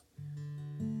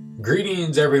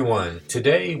Greetings, everyone.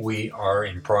 Today we are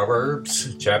in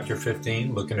Proverbs chapter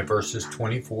 15, looking at verses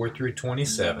 24 through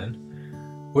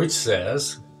 27, which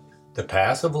says, "The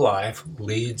path of life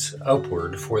leads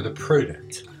upward for the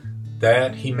prudent,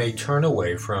 that he may turn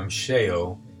away from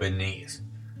Sheol beneath.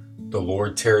 The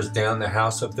Lord tears down the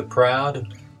house of the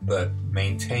proud, but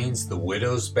maintains the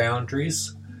widow's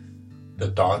boundaries.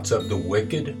 The thoughts of the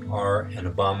wicked are an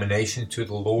abomination to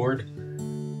the Lord,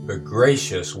 but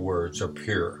gracious words are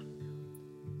pure.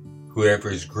 Whoever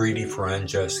is greedy for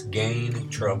unjust gain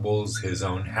troubles his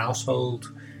own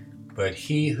household, but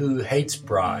he who hates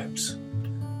bribes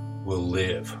will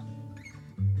live."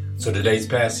 So today's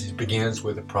passage begins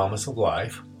with a promise of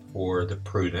life for the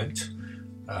prudent.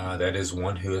 That is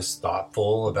one who is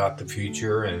thoughtful about the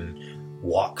future and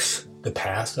walks the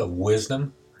path of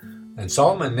wisdom. And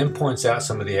Solomon then points out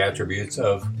some of the attributes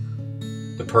of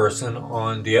the person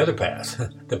on the other path,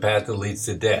 the path that leads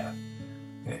to death.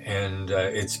 And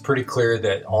it's pretty clear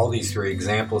that all these three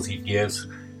examples he gives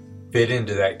fit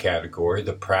into that category: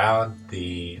 the proud,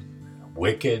 the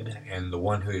wicked, and the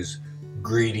one who's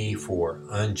greedy for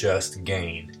unjust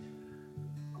gain.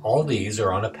 All these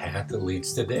are on a path that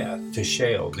leads to death, to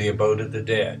Sheol, the abode of the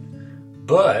dead.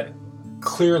 But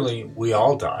clearly we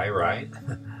all die, right?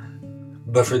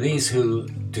 But for these who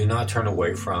do not turn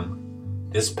away from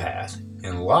this path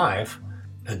in life,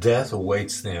 a death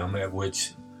awaits them at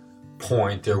which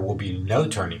point there will be no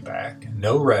turning back,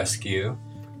 no rescue,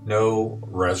 no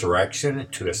resurrection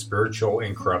to a spiritual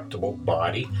incorruptible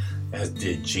body, as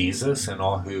did Jesus and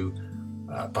all who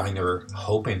find their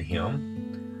hope in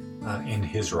him, in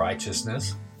his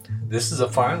righteousness. This is a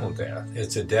final death.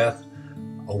 It's a death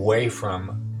away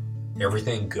from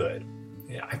everything good.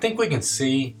 I think we can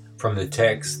see from the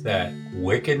text that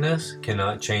wickedness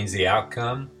cannot change the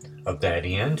outcome of that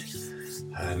end.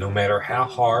 No matter how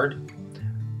hard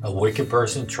a wicked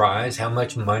person tries, how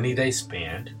much money they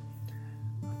spend,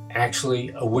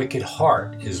 actually a wicked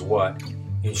heart is what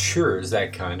ensures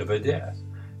that kind of a death.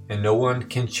 And no one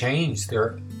can change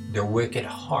their wicked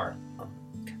heart.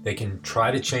 They can try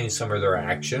to change some of their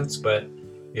actions, but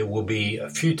it will be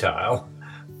futile,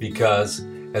 because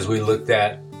as we looked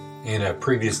at in a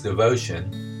previous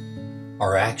devotion,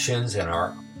 our actions and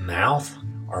our mouth,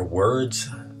 our words,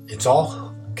 it's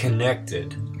all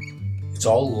connected. It's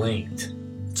all linked.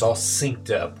 It's all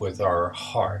synced up with our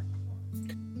heart.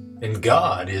 And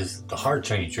God is the heart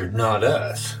changer, not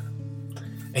us.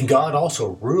 And God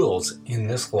also rules in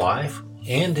this life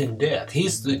and in death.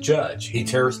 He's the judge. He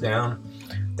tears down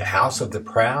the house of the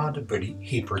proud, but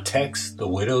he protects the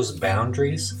widow's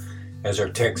boundaries, as our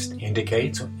text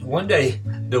indicates. One day,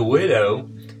 the widow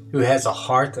who has a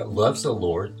heart that loves the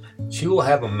Lord, she will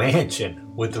have a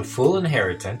mansion with the full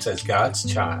inheritance as God's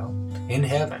child in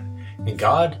heaven. And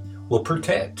God will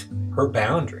protect her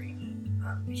boundary.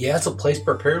 He has a place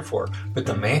prepared for her, but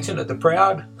the mansion of the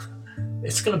proud,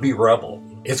 it's going to be rubble.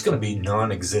 It's going to be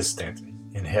non-existent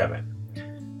in heaven.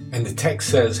 And the text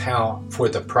says how for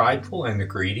the prideful and the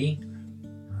greedy,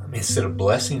 instead of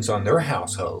blessings on their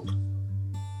household,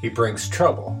 he brings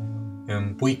trouble.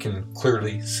 And we can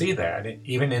clearly see that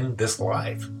even in this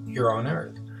life here on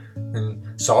earth.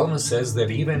 And Solomon says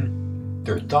that even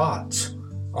their thoughts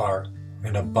are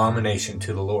an abomination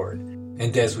to the Lord.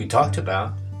 And as we talked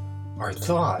about, our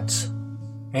thoughts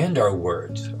and our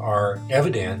words are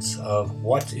evidence of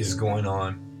what is going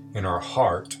on in our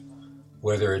heart,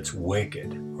 whether it's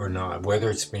wicked or not,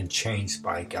 whether it's been changed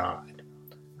by God.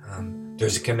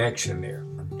 There's a connection there.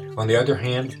 On the other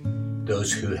hand,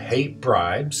 those who hate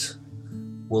bribes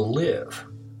will live.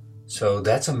 So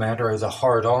that's a matter of the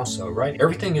heart also, right?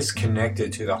 Everything is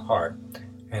connected to the heart.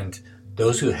 And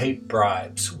those who hate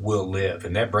bribes will live.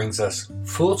 And that brings us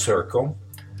full circle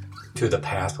to the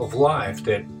path of life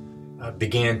that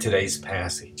began today's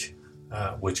passage,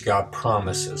 which God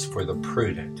promises for the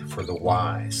prudent, for the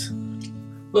wise.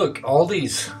 Look, all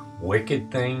these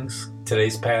wicked things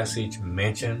today's passage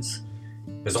mentions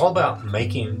is all about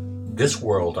making this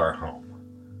world our home.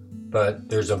 But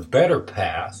there's a better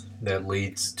path that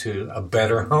leads to a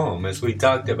better home, as we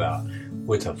talked about,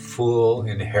 with a full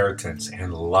inheritance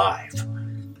and life.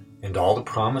 And all the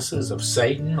promises of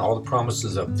Satan, all the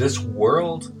promises of this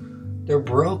world, they're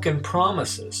broken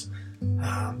promises.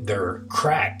 They're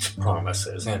cracked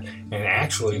promises. And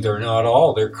actually, they're not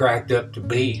all they're cracked up to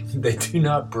be. They do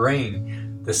not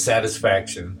bring the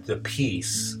satisfaction, the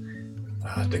peace,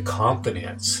 the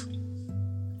confidence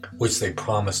which they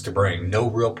promise to bring. No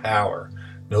real power,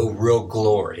 no real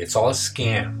glory. It's all a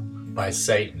scam by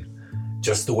Satan,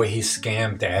 just the way he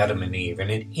scammed Adam and Eve. And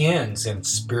it ends in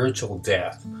spiritual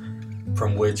death,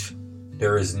 from which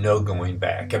there is no going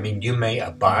back. I mean, you may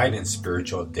abide in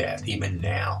spiritual death even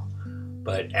now,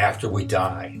 but after we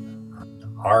die,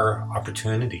 our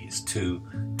opportunities to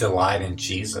delight in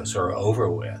Jesus are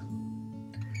over with.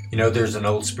 You know, there's an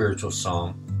old spiritual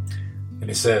song, and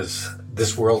it says,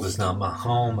 "This world is not my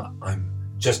home. I'm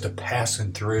just a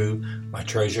passing through. My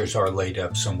treasures are laid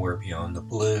up somewhere beyond the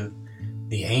blue.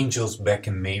 The angels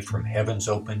beckon me from heaven's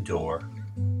open door,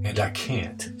 and I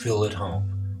can't feel at home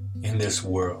in this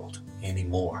world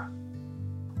anymore."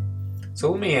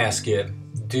 So let me ask you,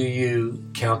 do you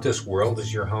count this world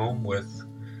as your home with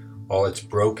all its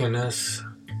brokenness,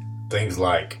 things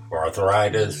like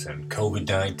arthritis and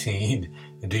COVID-19?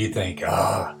 And do you think,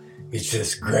 it's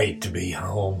just great to be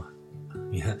home?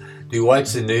 Yeah. Do you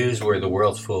watch the news where the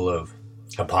world's full of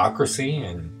hypocrisy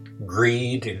and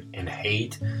greed and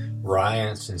hate,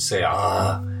 riots, and say,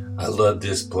 I love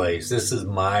this place. This is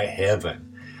my heaven.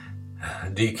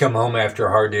 Do you come home after a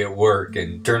hard day at work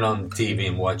and turn on the TV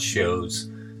and watch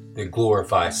shows that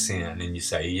glorify sin, and you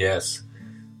say, yes,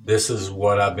 this is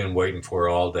what I've been waiting for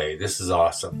all day. This is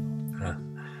awesome.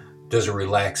 Does a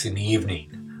relaxing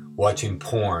evening watching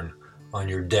porn on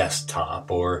your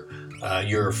desktop or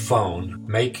your phone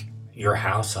make your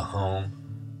house a home?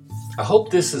 I hope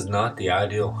this is not the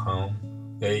ideal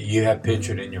home that you have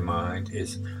pictured in your mind.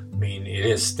 It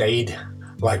has stayed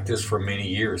like this for many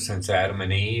years, since Adam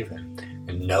and Eve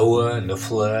and Noah and the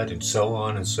flood and so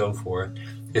on and so forth.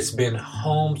 It's been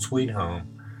home sweet home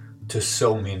to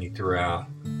so many throughout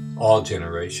all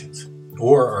generations.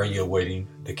 Or are you awaiting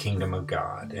the kingdom of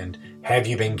God? And have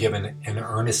you been given an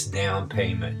earnest down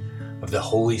payment of the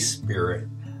Holy Spirit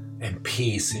and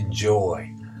peace and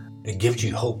joy that gives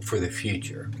you hope for the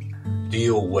future? Do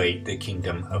you await the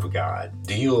kingdom of God?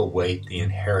 Do you await the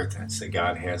inheritance that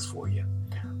God has for you?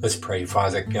 Let's pray.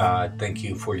 Father God, thank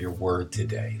you for your word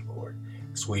today, Lord.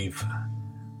 As we've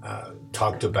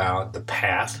talked about the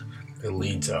path that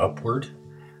leads upward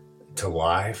to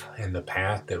life and the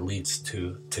path that leads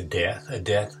to death, a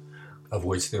death of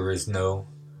which there is no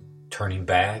turning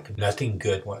back, nothing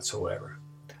good whatsoever.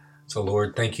 So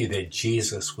Lord, thank you that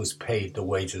Jesus was paid the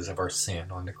wages of our sin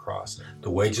on the cross.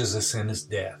 The wages of sin is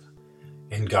death.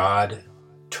 And God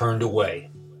turned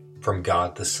away from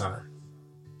God the Son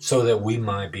so that we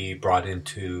might be brought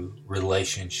into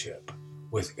relationship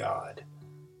with God,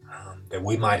 that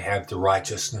we might have the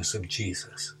righteousness of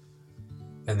Jesus.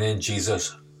 And then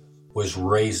Jesus was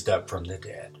raised up from the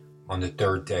dead on the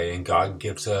third day, and God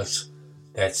gives us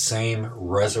that same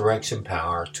resurrection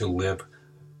power to live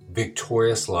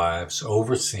victorious lives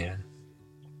over sin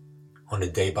on a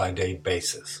day-by-day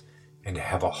basis, and to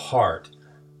have a heart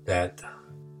that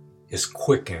is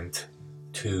quickened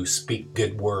to speak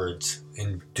good words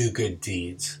and do good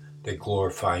deeds that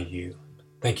glorify you.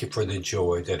 Thank you for the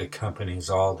joy that accompanies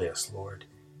all this, Lord.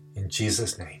 In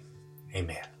Jesus' name,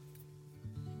 amen.